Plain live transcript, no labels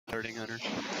hurting Hunter.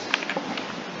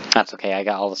 That's okay. I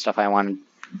got all the stuff I wanted.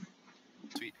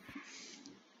 Sweet.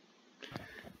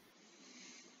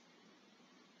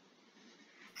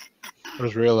 I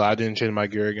just realized I didn't change my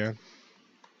gear again.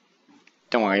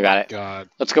 Don't worry about it. God.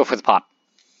 Let's go for the pop.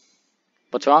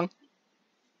 What's wrong?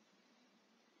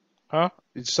 Huh?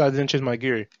 You just I didn't change my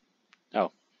gear.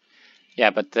 Oh. Yeah,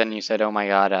 but then you said, oh my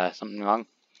god, something wrong.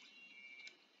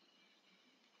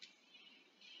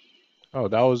 Oh,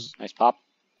 that was... Nice pop.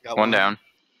 Got One down.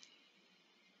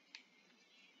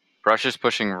 Brush is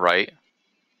pushing right.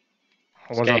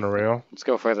 One's Okay. on the rail. Let's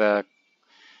go for the...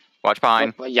 Watch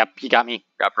behind. Yep, you got me.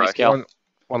 Got brush. Nice kill.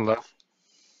 One left.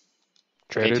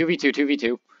 Okay, Traded. 2v2,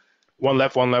 2v2. One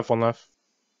left, one left, one left.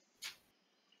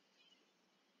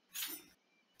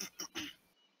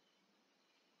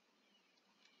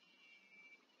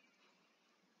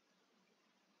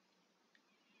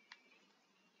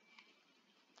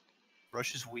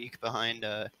 Rush is weak behind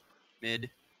mid.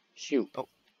 Shoot. Oh.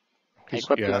 I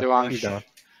equipped with the wrong shirt.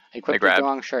 I equipped with the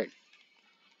wrong shirt.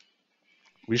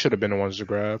 We should have been the ones to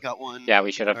grab. Got one. Yeah,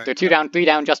 we should have. All right. They're 2 down, 3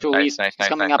 down, just to Nice, Elise. nice,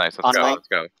 Coming nice, up nice. on Let's go, line. let's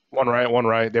go. One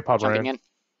right. They pop Jumping right. in.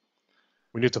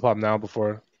 We need to pop now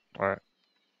before... Alright.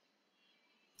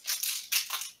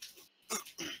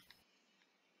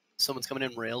 Someone's coming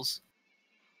in rails.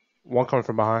 One coming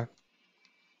from behind.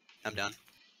 I'm down.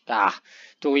 Ah,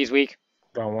 Dooley's weak.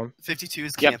 Got one. 52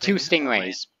 is You have camping. 2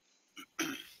 stingrays.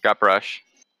 Got brush.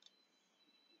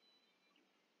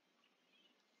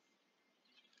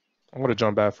 I'm gonna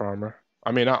jump back for armor.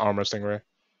 I mean, not armor, stingray.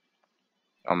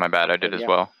 Oh, my bad. I did as Yeah.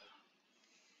 well.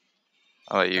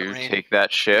 I'll let you Rain. take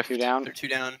that shift. 2 down. They're 2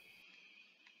 down.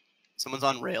 Someone's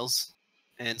on rails,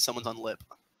 and someone's on lip.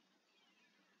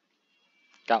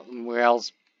 Got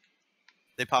rails.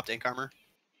 They popped ink armor.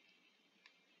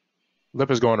 Lip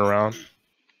is going around.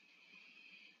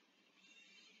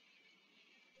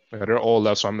 Yeah, they're all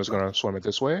left, so I'm just gonna swim it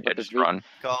this way. Yeah, just run.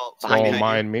 Call. Behind Don't you.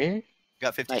 mind me.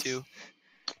 Got 52. Nice.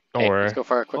 Don't Okay, worry. let's go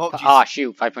for a quick... Oh, pop. jeez. Ah,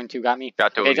 shoot. 5.2 got me.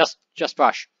 Got to Okay, just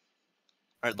brush.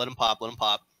 All right, let him pop. Let him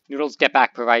pop. Noodles, get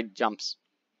back. Provide jumps.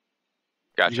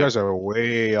 Gotcha. You guys are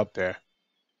way up there.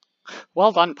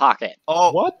 Well done, Pocket.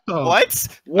 Oh, What the? what?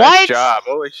 What? Nice job.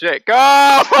 Holy shit.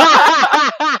 Go!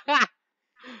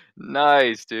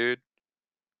 Nice, dude.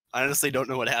 I honestly don't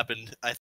know what happened. I